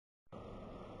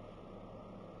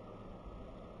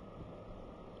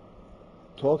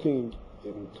talking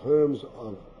in terms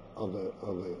of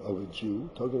a Jew,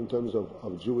 talking in terms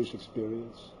of Jewish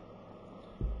experience.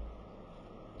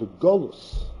 The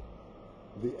golus,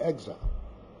 the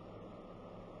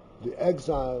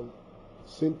exile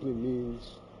simply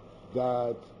means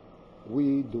that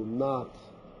we do not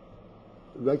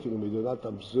recognize, we do not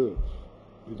observe,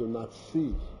 we do not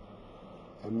see.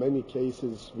 In many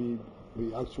cases, we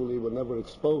actually were never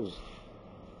exposed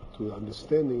to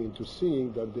understanding and to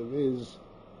seeing that there is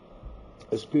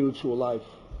a spiritual life,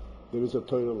 there is a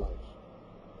Torah life.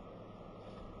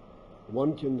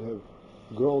 One can have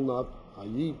grown up a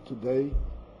Yid today.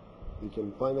 We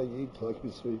can find a Yid, like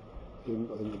we say,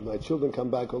 and my children come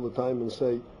back all the time and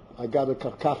say, I got a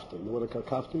karkafta. You know what a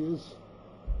karkafta is?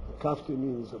 A karkafta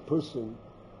means a person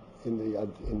in the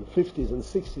 50s and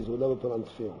 60s who never put on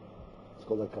film. It's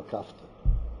called a karkafta.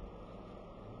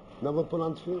 Never put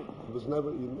on film. He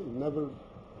never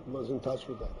was in touch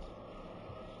with that.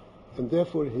 And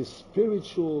therefore his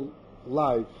spiritual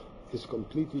life is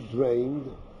completely drained,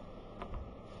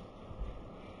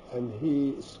 and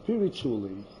he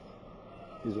spiritually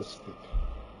is a stick.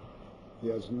 He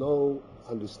has no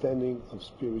understanding of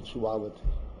spirituality.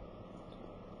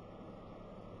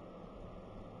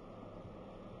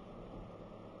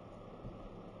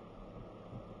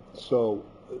 So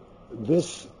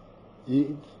this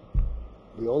Yid,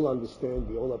 we all understand,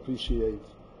 we all appreciate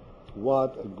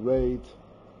what a great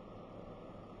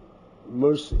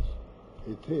mercy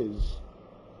it is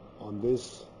on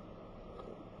this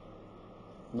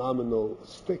nominal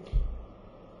stick.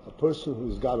 A person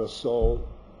who's got a soul,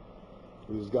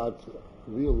 who's got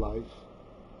real life,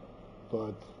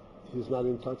 but he's not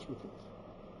in touch with it.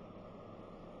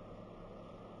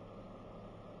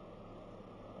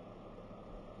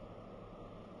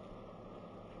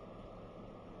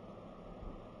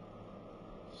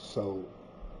 So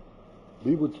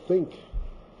we would think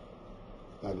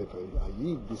that if a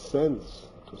Yid descends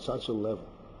to such a level,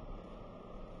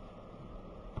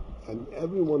 and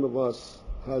every one of us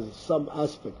has some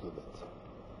aspect of it,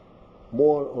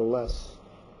 more or less,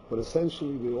 but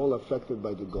essentially we're all affected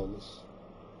by the golus.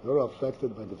 We're all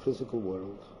affected by the physical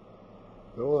world.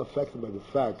 We're all affected by the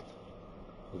fact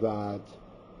that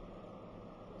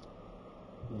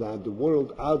the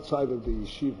world outside of the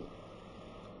yeshiva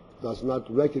does not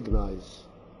recognize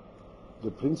the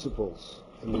principles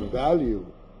and the value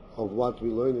of what we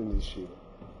learn in the yeshiva.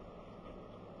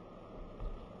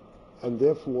 And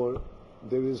therefore,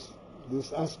 there is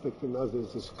this aspect in us,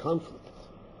 there's this conflict,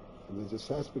 and there's this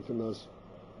aspect in us,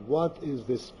 what is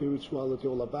this spirituality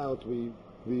all about? We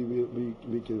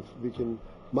can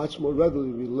much more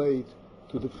readily relate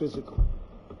to the physical.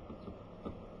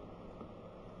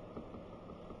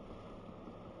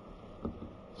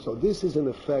 So this is in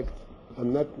effect a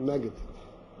net negative.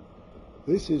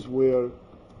 This is where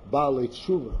Baalei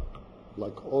Tshuva,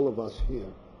 like all of us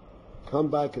here, come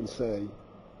back and say,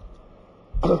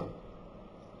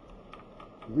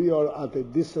 we are at a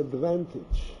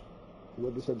disadvantage. You know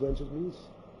what disadvantage means?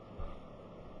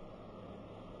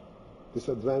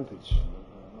 Disadvantage.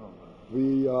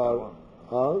 We are...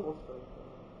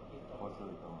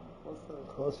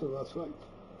 Choser, that's right.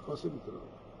 Choser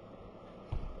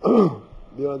B'Torah.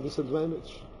 We are at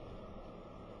disadvantage.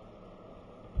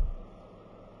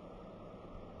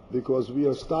 Because we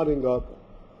are starting up,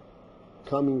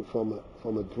 coming from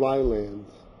a dry land,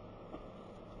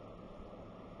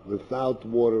 without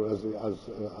water, as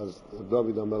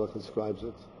David HaMelech describes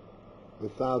it,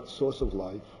 without source of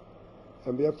life,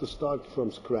 and we have to start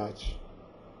from scratch.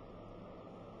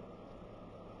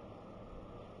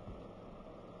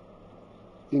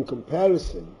 In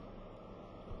comparison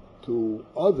to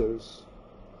others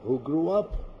who grew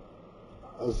up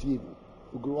as Yidden,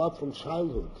 who grew up from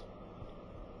childhood,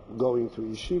 going to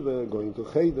yeshiva, going to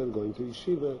cheder, going to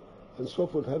yeshiva, and so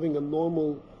forth, having a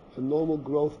normal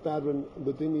growth pattern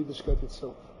within Yiddishkeit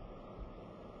itself.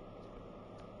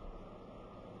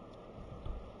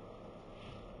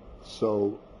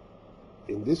 So,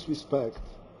 in this respect,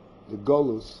 the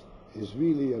golus is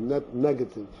really a net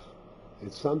negative.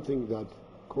 It's something that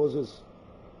causes,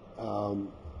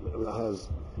 has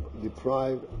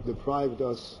deprived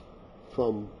us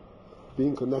from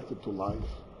being connected to life,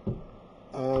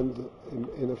 and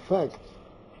in effect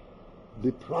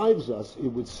deprives us, it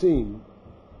would seem,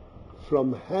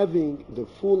 from having the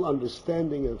full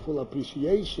understanding and full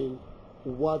appreciation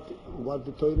what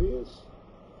the Torah is,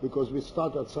 because we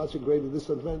start at such a great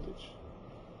disadvantage.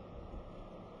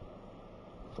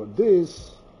 For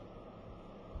this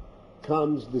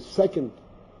comes the second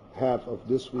half of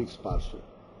this week's Parsha,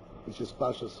 which is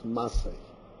Parsha's Massei.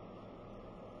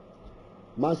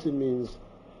 Massei means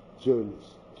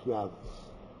journeys, travels.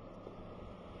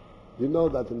 You know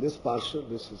that in this parsha,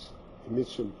 this is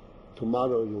Mishum,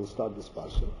 tomorrow you'll start this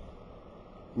parsha.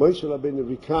 Moshe Rabbeinu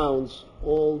recounts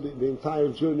all the entire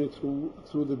journey through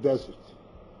the desert.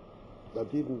 That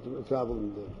he didn't travel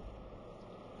in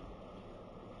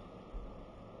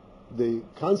the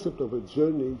concept of a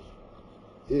journey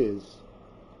is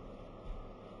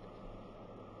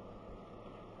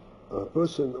a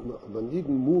person, when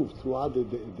Eden moved throughout the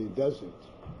desert,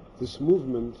 this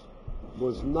movement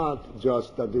was not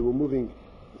just that they were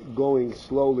going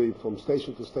slowly from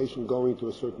station to station, going to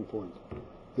a certain point.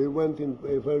 They went in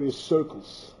various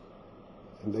circles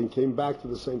and then came back to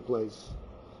the same place.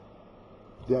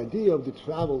 The idea of the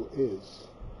travel is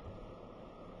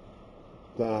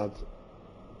that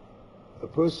a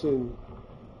person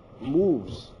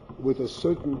moves with a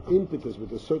certain impetus,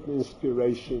 with a certain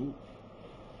inspiration,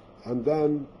 and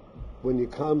then when he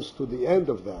comes to the end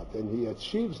of that and he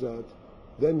achieves that,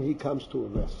 then he comes to a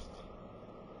rest.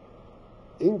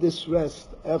 In this rest,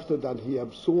 after that he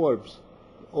absorbs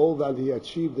all that he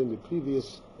achieved in the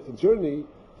previous journey,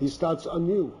 he starts a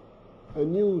new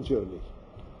journey.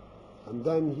 And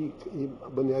then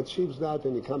when he achieves that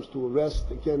and he comes to a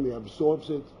rest, again he absorbs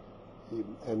it,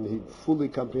 and he fully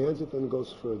comprehends it and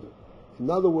goes further. In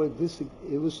other words, this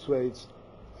illustrates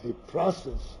a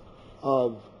process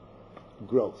of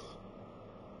growth.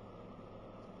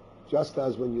 Just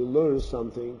as when you learn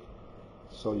something,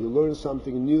 so you learn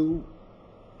something new,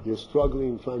 you're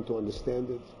struggling trying to understand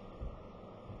it.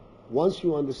 Once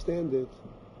you understand it,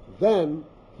 then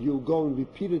you go and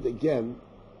repeat it again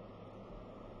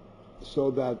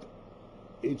so that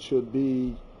it should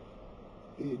be,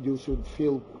 you should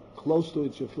feel close to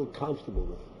it, you feel comfortable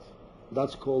with it.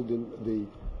 That's called the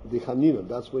Hanina.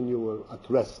 That's when you were at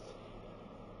rest.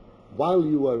 While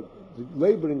you are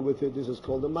laboring with it, this is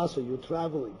called the Massei. You're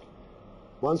traveling.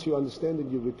 Once you understand it,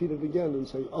 you repeat it again and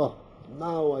say, oh,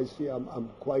 now I see I'm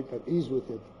quite at ease with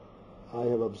it. I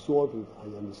have absorbed it. I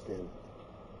understand it.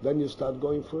 Then you start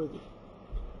going further.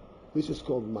 This is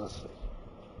called Massei.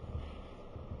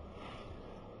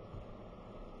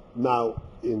 Now,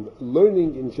 in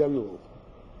learning in general,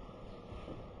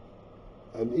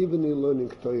 and even in learning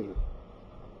Torah,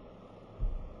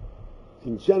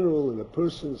 in general, in a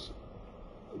person's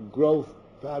growth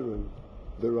pattern,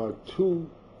 there are two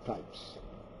types.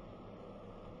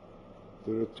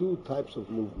 There are two types of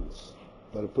movements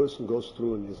that a person goes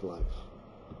through in his life.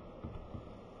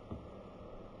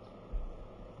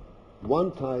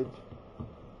 One type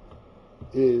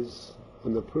is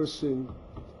when the person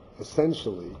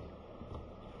essentially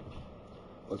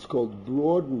what's called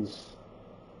broadens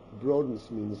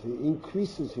means he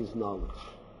increases his knowledge.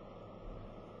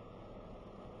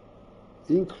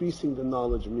 Increasing the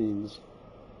knowledge means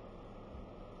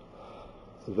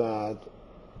that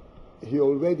he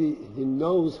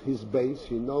knows his base,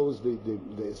 he knows the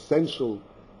essential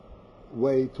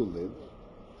way to live,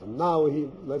 and now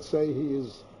let's say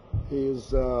he's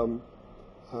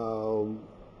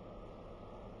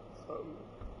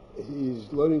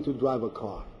learning to drive a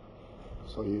car.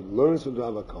 So he learns to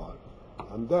drive a car.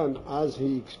 And then as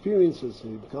he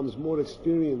becomes more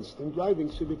experienced in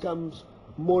driving, so he becomes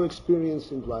more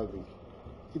experienced in driving.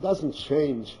 He doesn't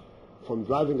change from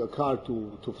driving a car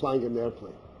to flying an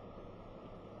airplane.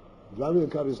 Driving a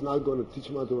car is not going to teach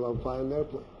him how to fly an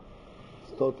airplane.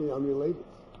 It's totally unrelated.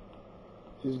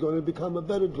 He's going to become a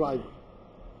better driver.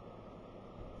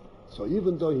 So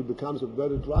even though he becomes a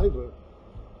better driver,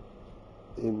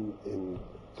 in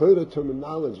Torah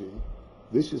terminology,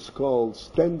 this is called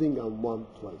standing on one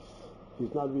place.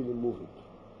 He's not really moving.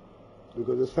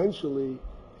 Because essentially,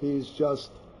 he's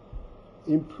just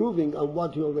improving on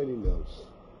what he already knows,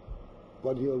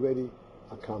 what he already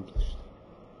accomplished.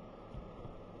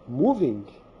 Moving,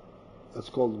 that's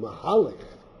called mahalech.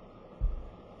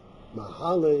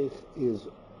 Mahalech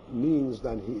means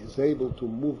that he is able to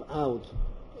move out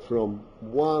from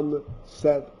one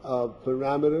set of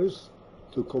parameters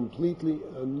to completely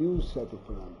a new set of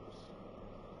parameters,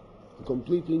 a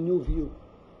completely new view.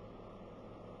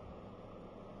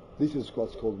 This is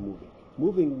what's called moving.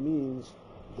 Moving means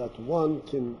that one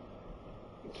can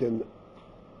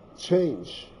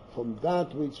change from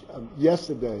that which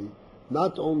yesterday,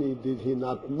 not only did he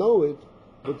not know it,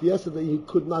 but yesterday he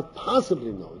could not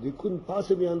possibly know it. He couldn't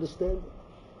possibly understand it.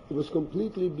 It was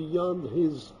completely beyond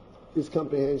his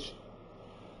comprehension.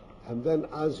 And then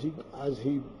as he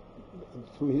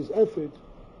through his effort,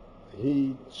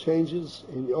 he changes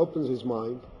and he opens his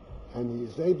mind and he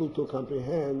is able to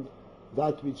comprehend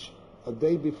that which a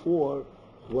day before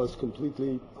was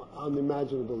completely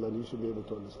unimaginable that he should be able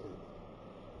to understand.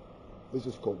 This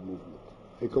is called movement,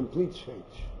 a complete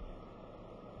change.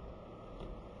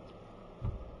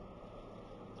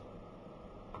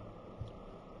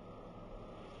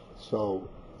 So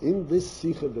in this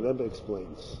Sikha, the Rebbe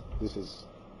explains, this is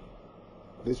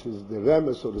the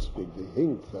Rema, so to speak, the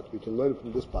hint that we can learn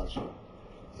from this parsha.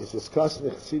 It's discussed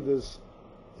in Chassidus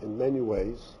in many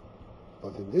ways,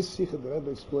 but in this Sikha, the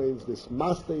Rebbe explains this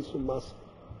Massei to Massei.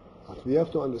 That we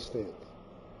have to understand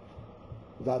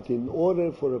that in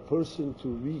order for a person to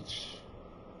reach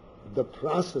the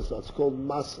process that's called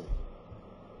Massei,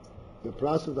 the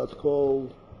process that's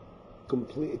called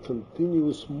complete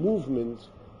continuous movement,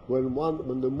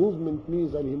 when the movement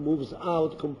means that he moves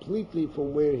out completely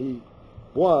from where he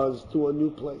was to a new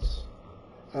place,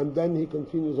 and then he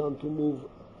continues on to move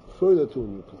further to a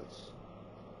new place.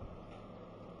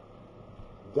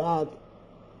 That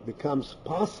becomes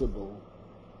possible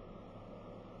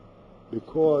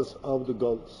because of the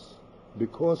goals,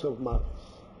 because of matters,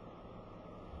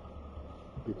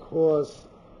 because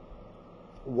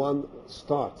one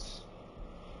starts,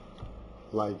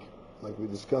 like we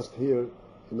discussed here,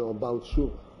 about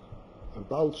Tshuva.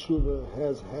 About Tshuva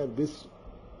has had this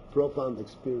profound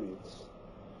experience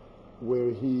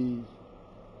where he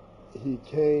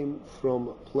came from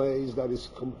a place that is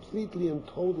completely and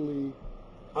totally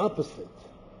opposite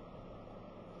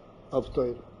of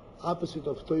Torah, opposite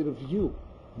of Torah view,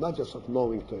 not just of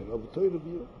knowing Torah, of Torah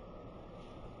view.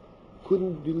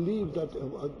 Couldn't believe that,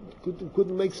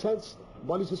 couldn't make sense.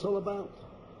 What is this all about?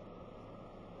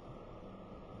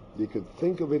 You could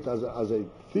think of it as a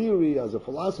theory, as a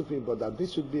philosophy, but that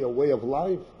this should be a way of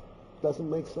life doesn't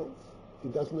make sense.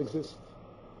 It doesn't exist.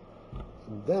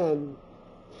 And then,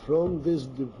 from this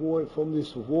void, from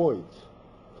this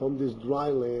dry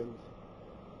land,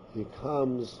 he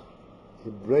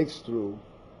breaks through,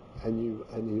 and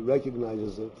he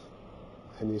recognizes it,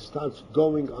 and he starts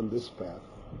going on this path.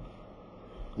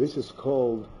 This is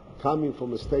called coming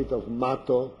from a state of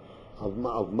mato,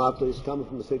 he's coming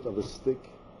from a state of a stick,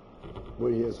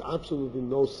 where he has absolutely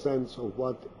no sense of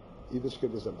what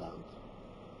Yiddishkeit is about.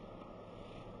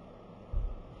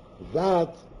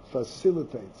 That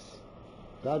facilitates,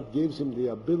 that gives him the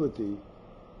ability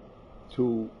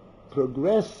to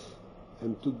progress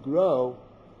and to grow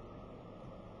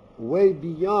way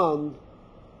beyond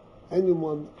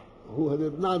anyone who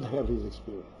did not have his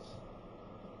experience.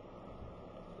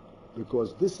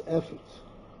 Because this effort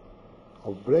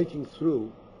of breaking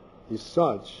through is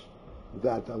such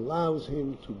that allows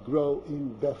him to grow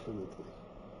indefinitely,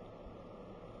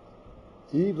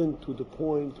 even to the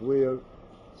point where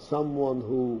someone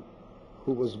who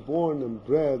was born and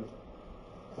bred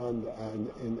and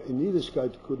in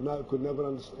Yiddishkeit could never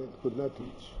understand, could not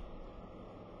teach.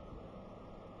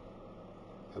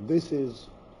 And this is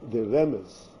the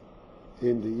remez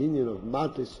in the union of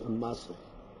matis and massei.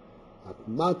 That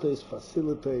matis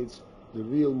facilitates the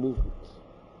real movement,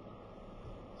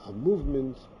 a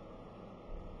movement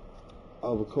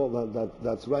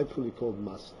that's rightfully called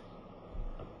Massei.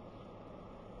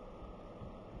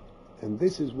 And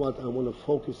this is what I want to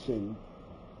focus in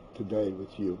today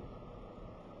with you.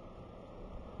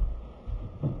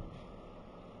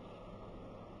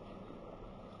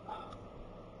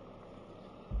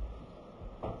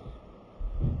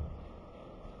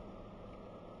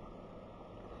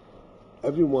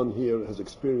 Everyone here has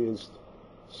experienced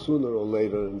sooner or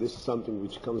later, and this is something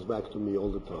which comes back to me all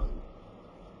the time,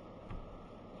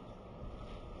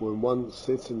 when one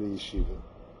sits in the yeshiva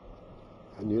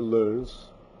and he learns,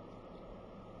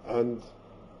 and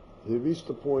he reached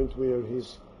a point where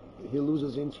he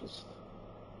loses interest.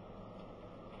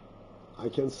 I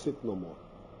can't sit no more.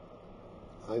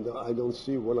 I don't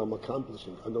see what I'm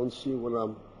accomplishing. I don't see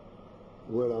what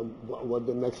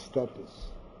the next step is.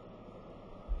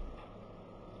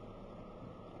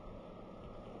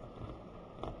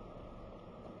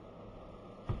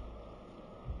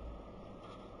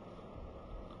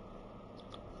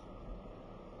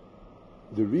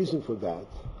 The reason for that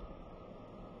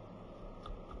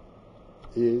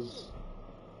is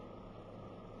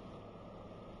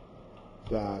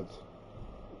that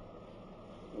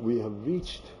we have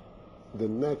reached the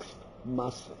next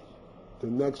Massei, the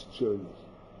next journey.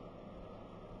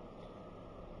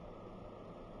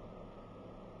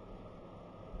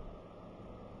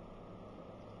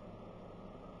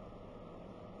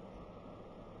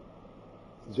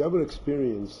 Did you ever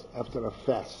experience after a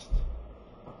fast,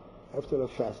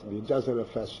 we just had a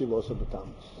fast, Shivos B'Tammuz.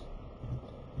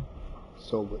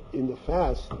 So in the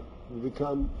fast, we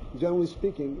become, generally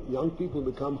speaking, young people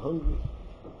become hungry.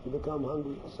 They become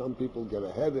hungry. Some people get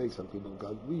a headache, some people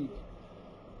got weak.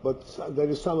 But there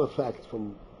is some effect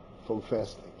from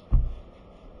fasting.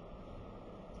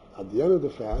 At the end of the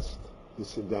fast, you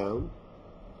sit down,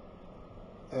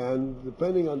 and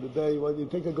depending on the day, you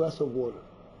take a glass of water.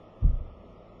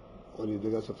 or need a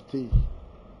glass of tea,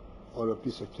 or a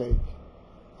piece of cake.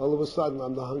 All of a sudden,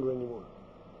 I'm not hungry anymore.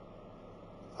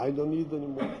 I don't need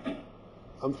anymore.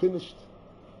 I'm finished.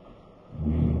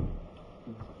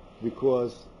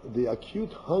 Because the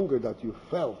acute hunger that you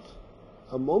felt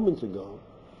a moment ago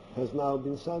has now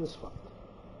been satisfied.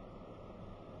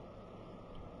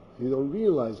 You don't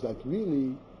realize that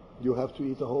really you have to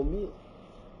eat a whole meal.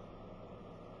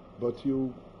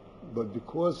 But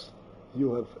because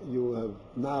you have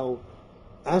now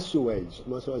assuaged,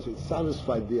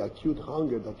 satisfied the acute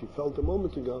hunger that you felt a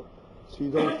moment ago, so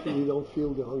you don't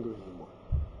feel the hunger anymore.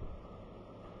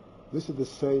 This is the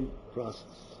same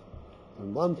process.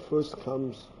 When one first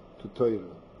comes to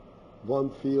Torah, one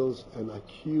feels an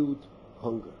acute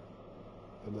hunger,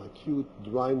 an acute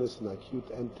dryness, an acute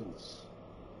emptiness.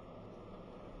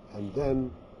 And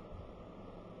then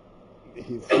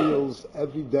he feels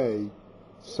every day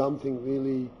something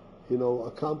really,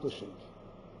 accomplishing.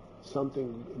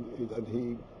 Something that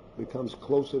he becomes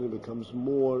closer and becomes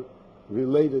more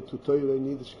related to Torah and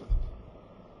Yiddishkeit.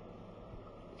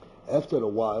 After a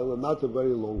while, and not a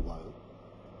very long while,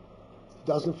 he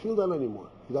doesn't feel that anymore.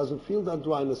 He doesn't feel that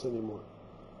dryness anymore.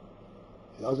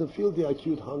 He doesn't feel the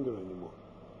acute hunger anymore.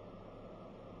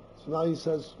 So now he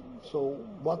says, so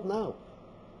what now?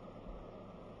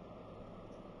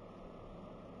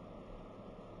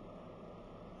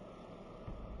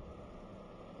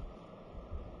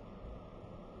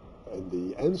 And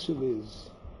the answer is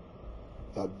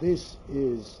that he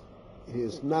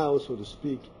is now, so to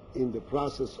speak, in the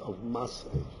process of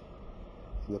Massei,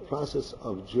 in the process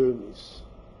of journeys.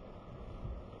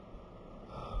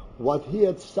 What he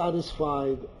had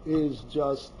satisfied is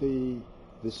just the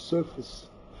surface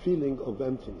feeling of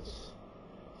emptiness.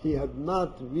 He had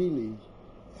not really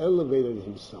elevated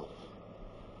himself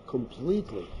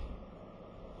completely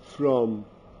from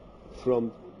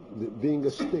being a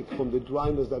stick, from the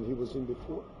dryness that he was in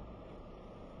before.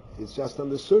 It's just on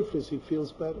the surface he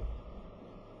feels better.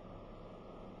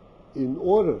 In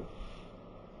order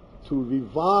to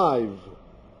revive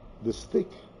the stick,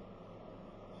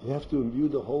 you have to imbue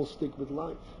the whole stick with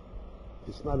life.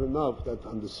 It's not enough that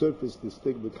on the surface the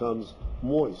stick becomes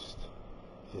moist.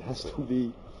 It has to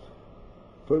be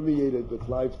permeated with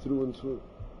life through and through.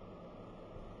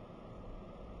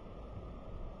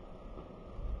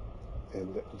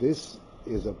 And this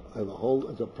is a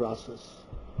process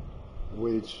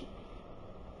which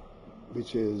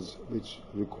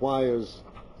requires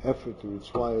effort,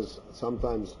 requires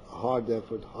sometimes hard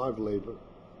effort, hard labor.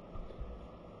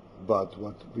 But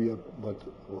what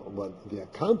the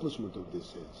accomplishment of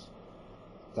this is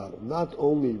that not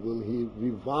only will he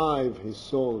revive his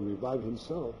soul, revive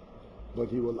himself, but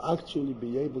he will actually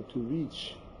be able to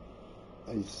reach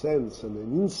a sense and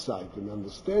an insight and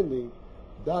understanding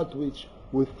that which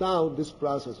without this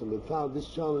process and without this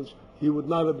challenge he would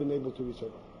not have been able to reach at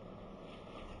all.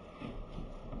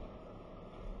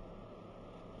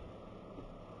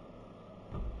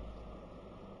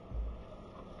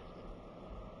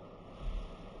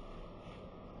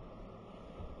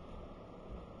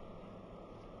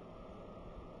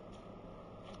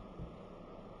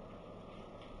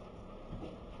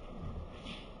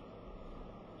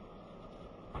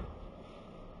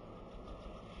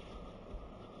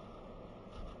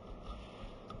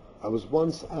 I was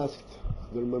once asked,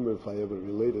 I don't remember if I ever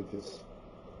related this,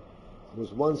 I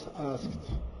was once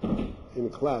asked in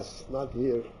class, not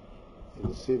here in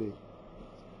the city,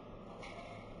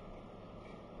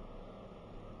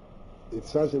 it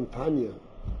says in Tanya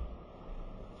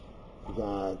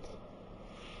that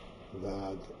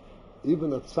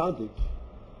even a tzaddik,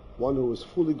 one who is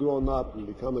fully grown up and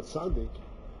become a tzaddik,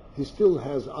 he still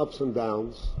has ups and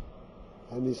downs,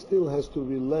 and he still has to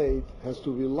rely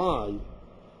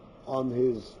on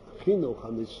his chinuch,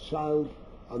 on his child,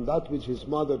 on that which his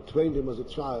mother trained him as a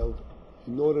child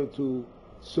in order to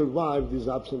survive these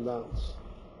ups and downs.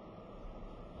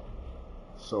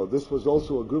 So this was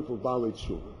also a group of Baalei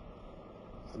Tshuva.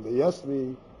 And they asked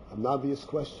me an obvious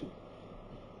question.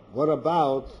 What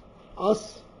about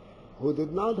us who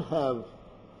did not have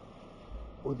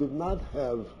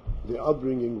the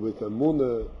upbringing with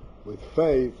emunah, with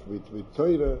faith, with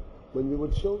Torah when we were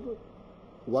children?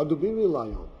 What do we rely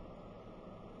on?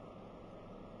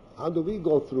 How do we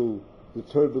go through the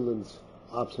turbulence,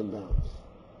 ups and downs?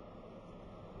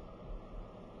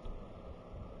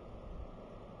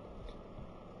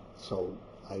 So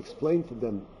I explained to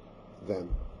them then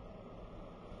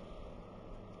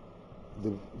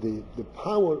the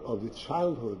power of the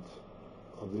childhood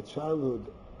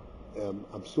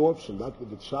absorption, that what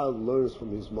the child learns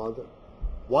from his mother.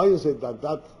 Why is it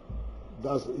that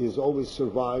is always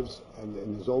survives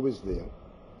and is always there?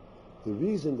 The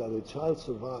reason that a child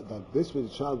survives, that this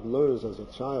which a child learns as a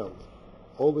child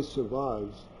always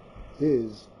survives,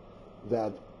 is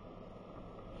that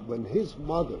when his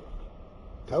mother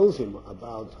tells him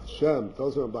about Hashem,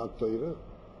 tells him about Torah,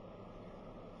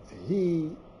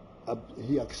 he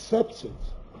accepts it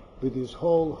with his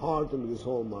whole heart and with his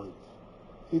whole mind.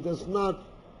 He does not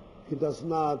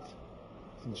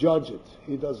judge it.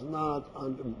 He does not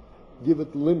give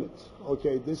it limits.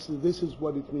 Okay, this is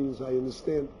what it means. I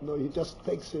understand. No, he just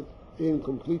takes it in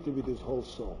completely with his whole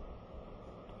soul,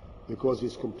 because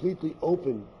he's completely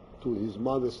open to his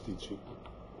mother's teaching,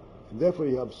 and therefore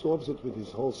he absorbs it with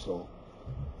his whole soul.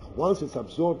 And once it's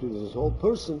absorbed with his whole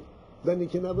person, then he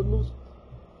can never lose it,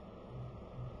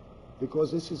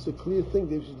 because this is the clear thing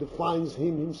that defines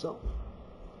him himself.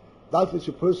 That which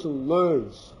a person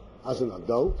learns as an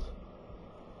adult,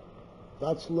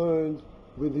 that's learned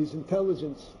with his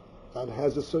intelligence. That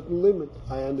has a certain limit.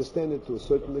 I understand it to a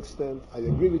certain extent. I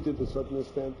agree with it to a certain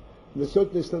extent. To a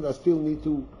certain extent, I still need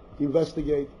to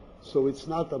investigate. So it's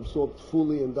not absorbed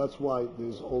fully, and that's why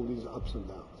there's all these ups and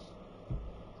downs.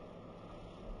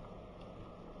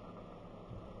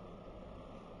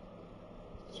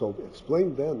 So we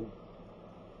explained then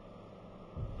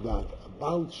that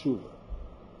about Tshuva,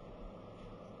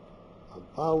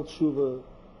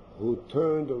 who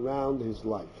turned around his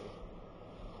life,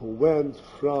 who went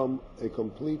from a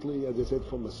completely, as I said,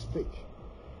 from a stick,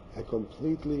 a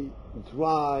completely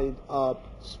dried up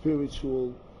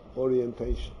spiritual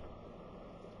orientation,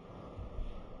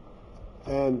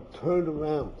 and turned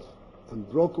around and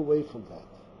broke away from that,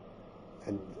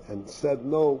 and said,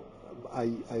 no,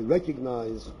 I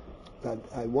recognize that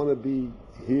I want to be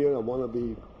here, I want to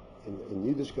be in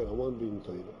Yiddishkeit, I want to be in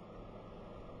Torah.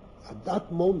 At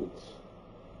that moment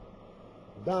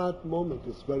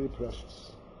is very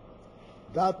precious.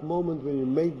 That moment when you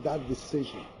made that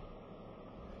decision,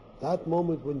 that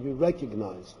moment when you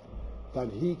recognized that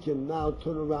he can now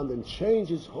turn around and change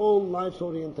his whole life's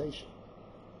orientation.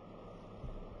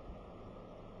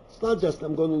 It's not just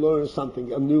I'm going to learn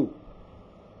something anew,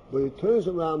 but he turns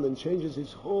around and changes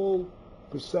his whole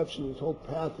perception, his whole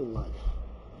path in life,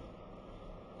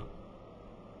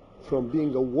 from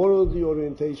being a worldly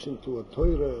orientation to a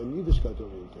Torah and Yiddishkeit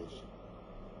orientation,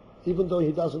 even though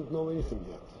he doesn't know anything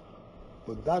yet.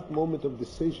 But that moment of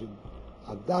decision,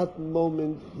 at that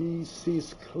moment he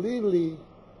sees clearly,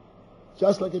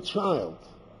 just like a child,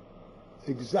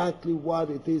 exactly what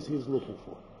it is he's looking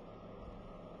for.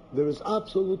 There is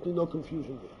absolutely no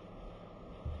confusion there.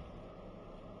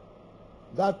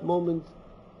 That moment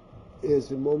is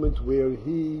a moment where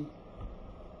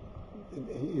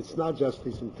it's not just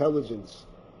his intelligence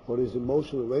or his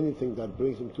emotion or anything that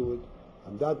brings him to it.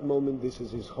 At that moment, this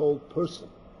is his whole person.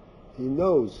 He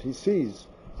knows, he sees,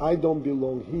 I don't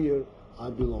belong here, I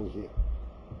belong here.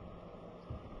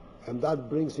 And that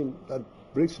breaks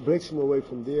him away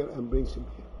from there and brings him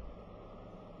here.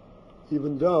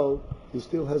 Even though he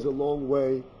still has a long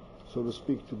way, so to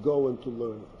speak, to go and to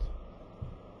learn it.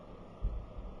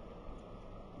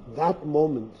 That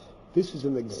moment, this is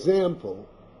an example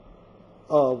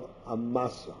of a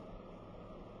Massei.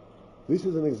 This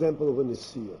is an example of a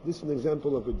Nesiya. This is an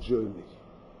example of a journey.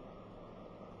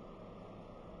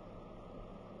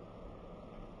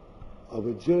 Of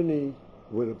a journey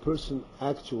where a person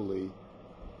actually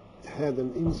had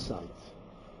an insight,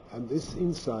 and this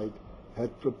insight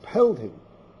had propelled him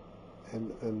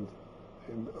and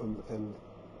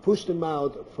pushed him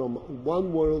out from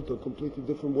one world to a completely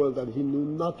different world that he knew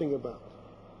nothing about.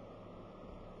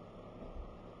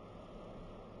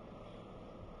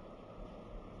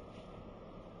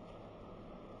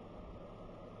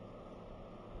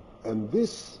 And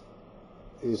this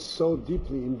is so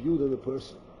deeply imbued in a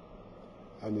person,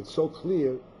 and it's so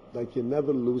clear that you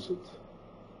never lose it.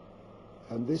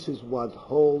 And this is what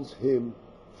holds him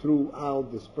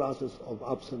throughout this process of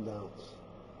ups and downs.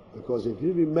 Because if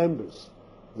he remembers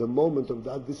the moment of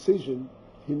that decision,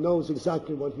 he knows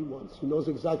exactly what he wants. He knows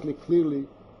exactly clearly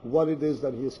what it is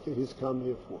that he's come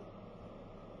here for.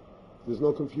 There's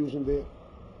no confusion there.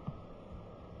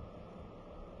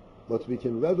 But we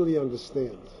can readily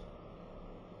understand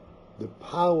the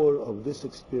power of this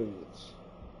experience.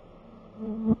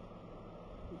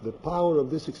 The power of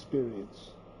this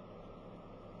experience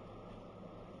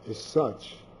is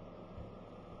such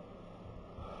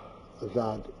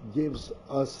that gives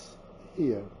us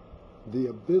here the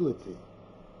ability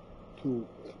to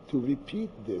repeat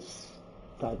this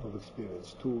type of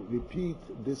experience, to repeat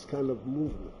this kind of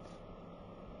movement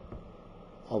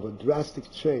of a drastic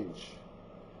change.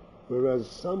 Whereas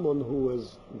someone who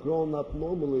has grown up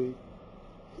normally,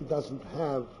 he doesn't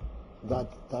have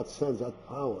that sense, that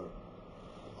power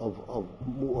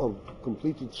of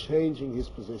completely changing his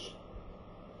position.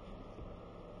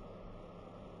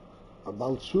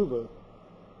 About Tshuva,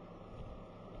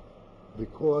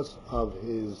 because of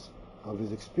his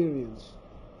experience,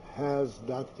 has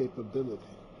that capability,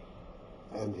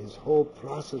 and his whole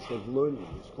process of learning,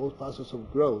 his whole process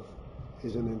of growth,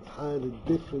 is an entirely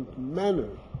different manner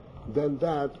than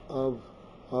that of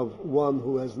one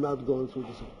who has not gone through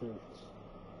this experience,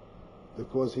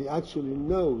 because he actually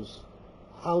knows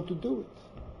how to do it.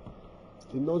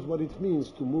 He knows what it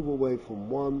means to move away from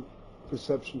one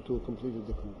perception to a completely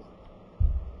different one.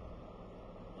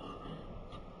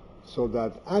 So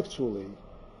that actually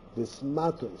this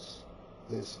matters,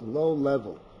 this low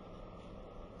level,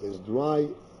 this dry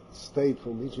state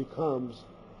from which he comes,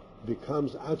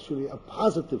 becomes actually a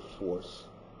positive force,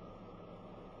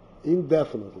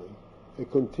 indefinitely, a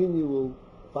continual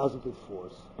positive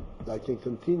force that can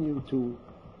continue to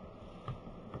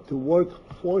work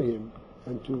for him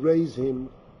and to raise him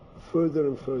further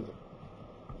and further.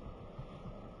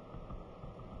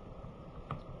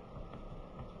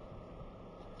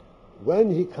 When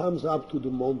he comes up to the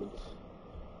moment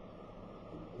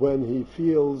when he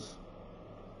feels,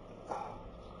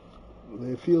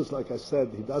 like I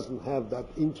said, he doesn't have that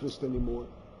interest anymore,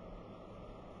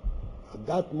 at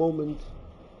that moment,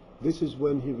 this is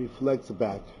when he reflects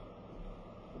back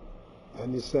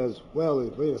and he says, well,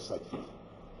 wait a second.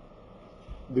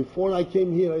 Before I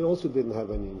came here, I also didn't have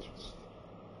any interest.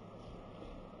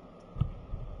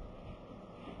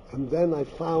 And then I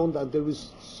found that there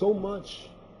is so much,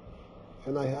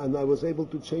 and I was able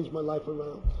to change my life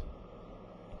around.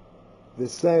 The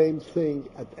same thing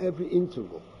at every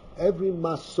interval, every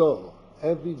Massei,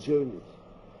 every journey,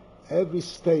 every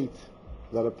state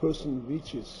that a person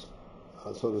reaches,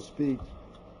 so to speak,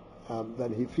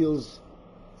 that he feels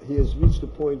he has reached a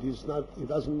point he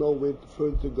doesn't know where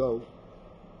further to go.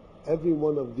 Every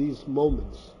one of these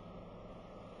moments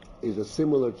is a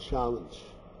similar challenge,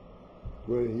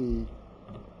 where he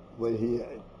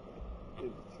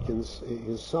can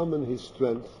summon his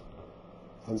strength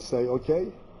and say,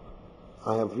 okay,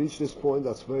 I have reached this point,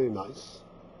 that's very nice,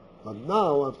 but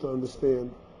now I have to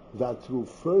understand that through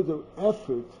further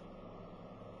effort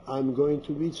I'm going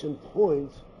to reach a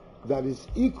point that is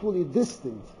equally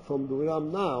distant from where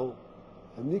I'm now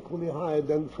and equally higher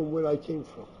than from where I came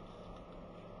from.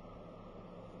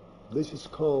 This is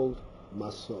called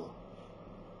Massei.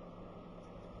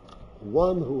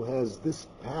 One who has this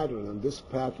pattern and this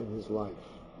path in his life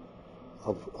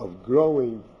of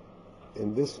growing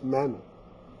in this manner,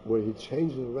 where he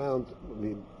changes around,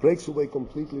 he breaks away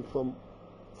completely from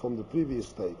the previous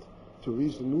state to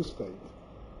reach the new state,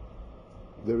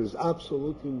 there is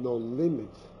absolutely no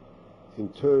limit in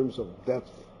terms of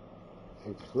depth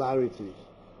and clarity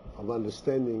of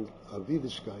understanding of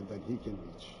Yiddishkeit that he can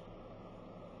reach.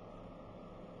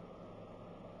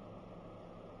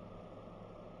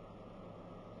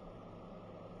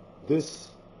 This,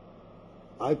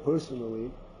 I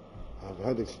personally have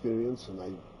had experience, and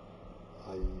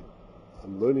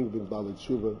I'm learning with Baalei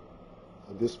Tshuva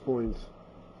at this point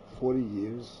 40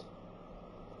 years,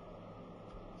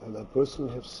 and I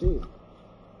personally have seen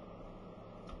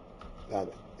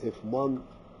that if one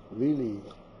really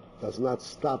does not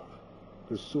stop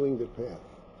pursuing the path,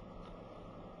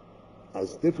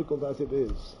 as difficult as it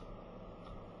is,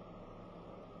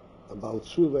 Baalei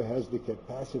Tshuva has the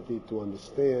capacity to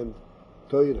understand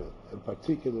Torah, and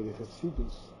particularly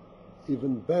Hasidus,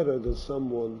 even better than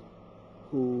someone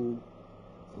who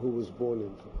was born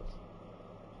into it.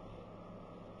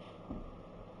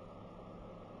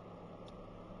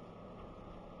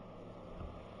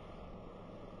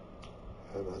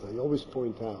 And as I always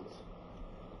point out,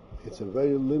 it's a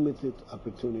very limited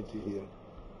opportunity here.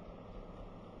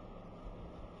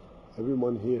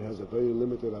 Everyone here has a very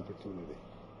limited opportunity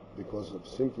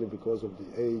simply because of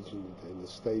the age and the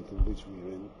state in which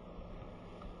we're in,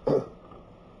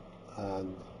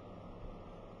 and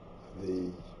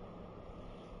the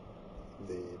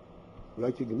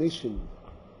recognition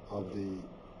of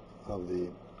the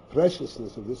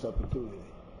preciousness of this opportunity.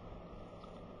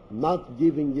 Not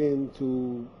giving in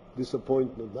to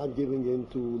disappointment, not giving in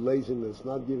to laziness,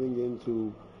 not giving in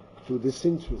to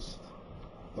disinterest,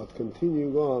 but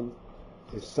continuing on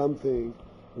is something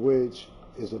which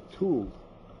is a tool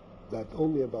that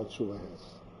only Abba Tshuva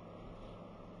has.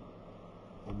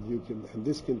 And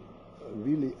this can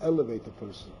really elevate a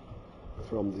person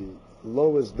from the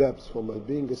lowest depths, from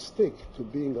being a stick to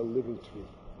being a living tree.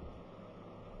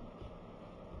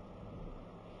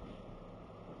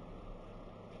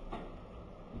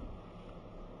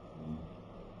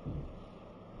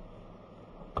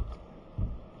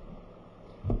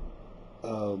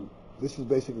 This is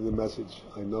basically the message.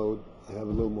 I know I have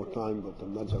a little more time, but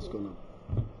I'm not just going to.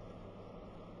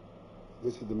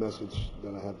 This is the message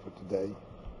that I had for today.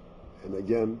 And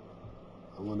again,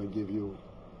 I want to give you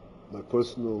my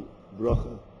personal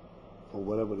bracha for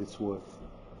whatever it's worth.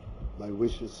 My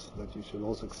wishes that you should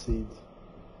all succeed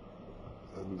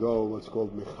and go what's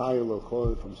called Michael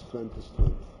Ochor, from strength to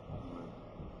strength.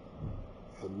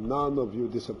 And none of your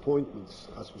disappointments,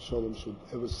 as Shalom, should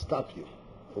ever stop you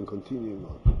from continuing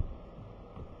on.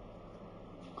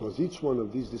 Because each one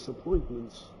of these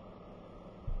disappointments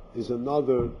is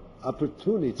another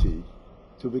opportunity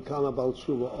to become about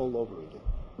Tshuva all over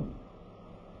again.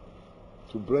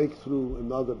 To break through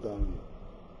another barrier.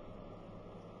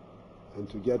 And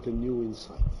to get a new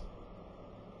insight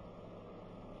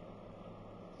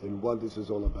in what this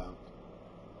is all about.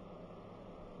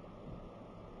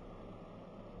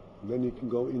 And then you can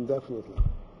go indefinitely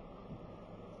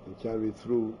and carry it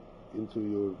through into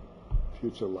your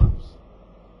future lives.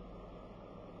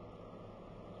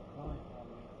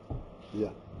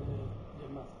 Yeah.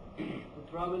 The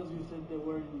travels, you said they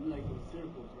were like in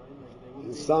circles, right? Like they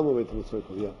would Some of it in a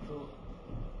circle, yeah.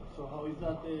 So how is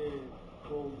that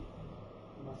called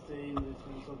Massei, in the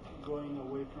sense of going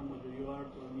away from where you are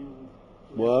to a new...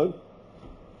 What?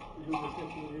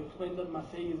 You explained that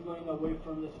Massei is going away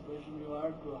from the situation you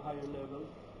are to a higher level.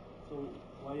 So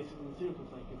why is it in circles?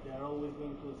 Like if they are always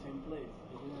going to the same place?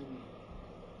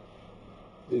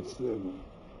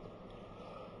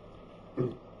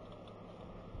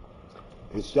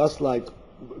 It's just like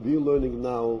we're learning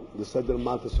now the Seder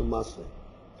Matas and Massei.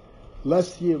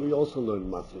 Last year we also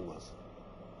learned Massei and Massei.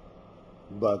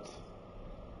 But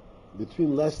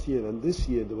between last year and this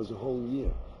year there was a whole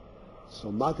year. So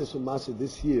Matas and Massei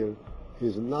this year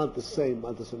is not the same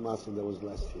Matas and Massei that was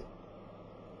last year.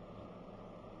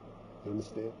 You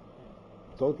understand?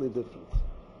 Totally different.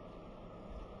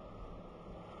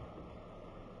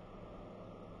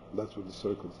 That's what the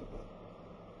circle's about.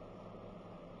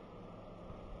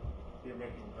 You're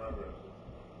making progress.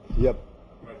 Yep.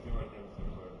 Might seem like you're in the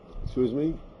same place. Excuse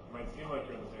me? Might seem like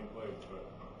you're in the same place, but...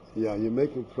 Yeah, you're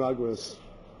making progress.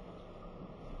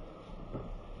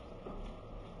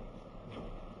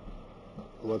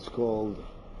 What's called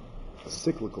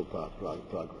cyclical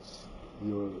progress.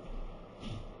 You're...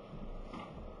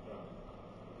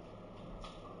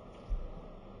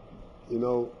 You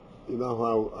know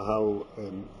how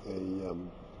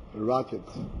a rocket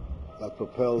that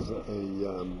propels a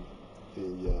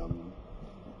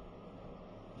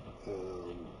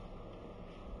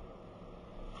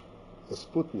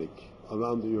Sputnik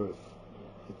around the Earth.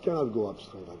 It cannot go up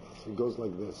straight like this. It goes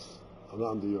like this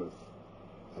around the Earth.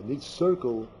 And each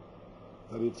circle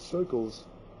that it circles,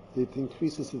 it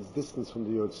increases its distance from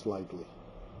the Earth slightly.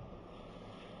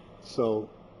 So,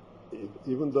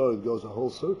 even though it goes a whole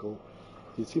circle,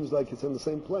 it seems like it's in the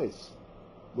same place.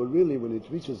 But really, when it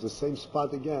reaches the same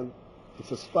spot again,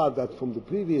 it's a spot that from the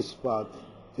previous spot,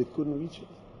 it couldn't reach it.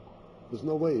 There's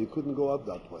no way. It couldn't go up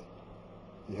that way.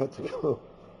 You had to go.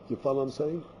 You follow what I'm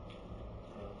saying?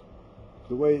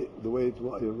 The way it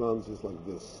runs is like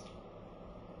this.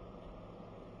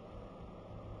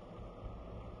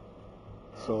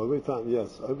 So every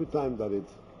time that it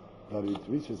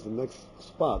reaches the next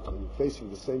spot and facing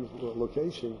the same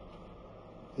location,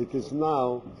 it's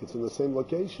in the same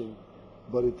location,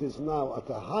 but it is now at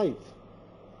a height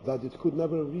that it could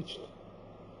never have reached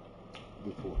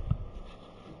before.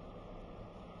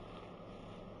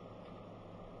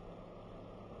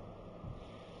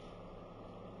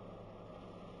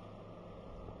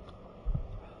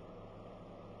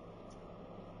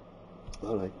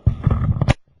 All right.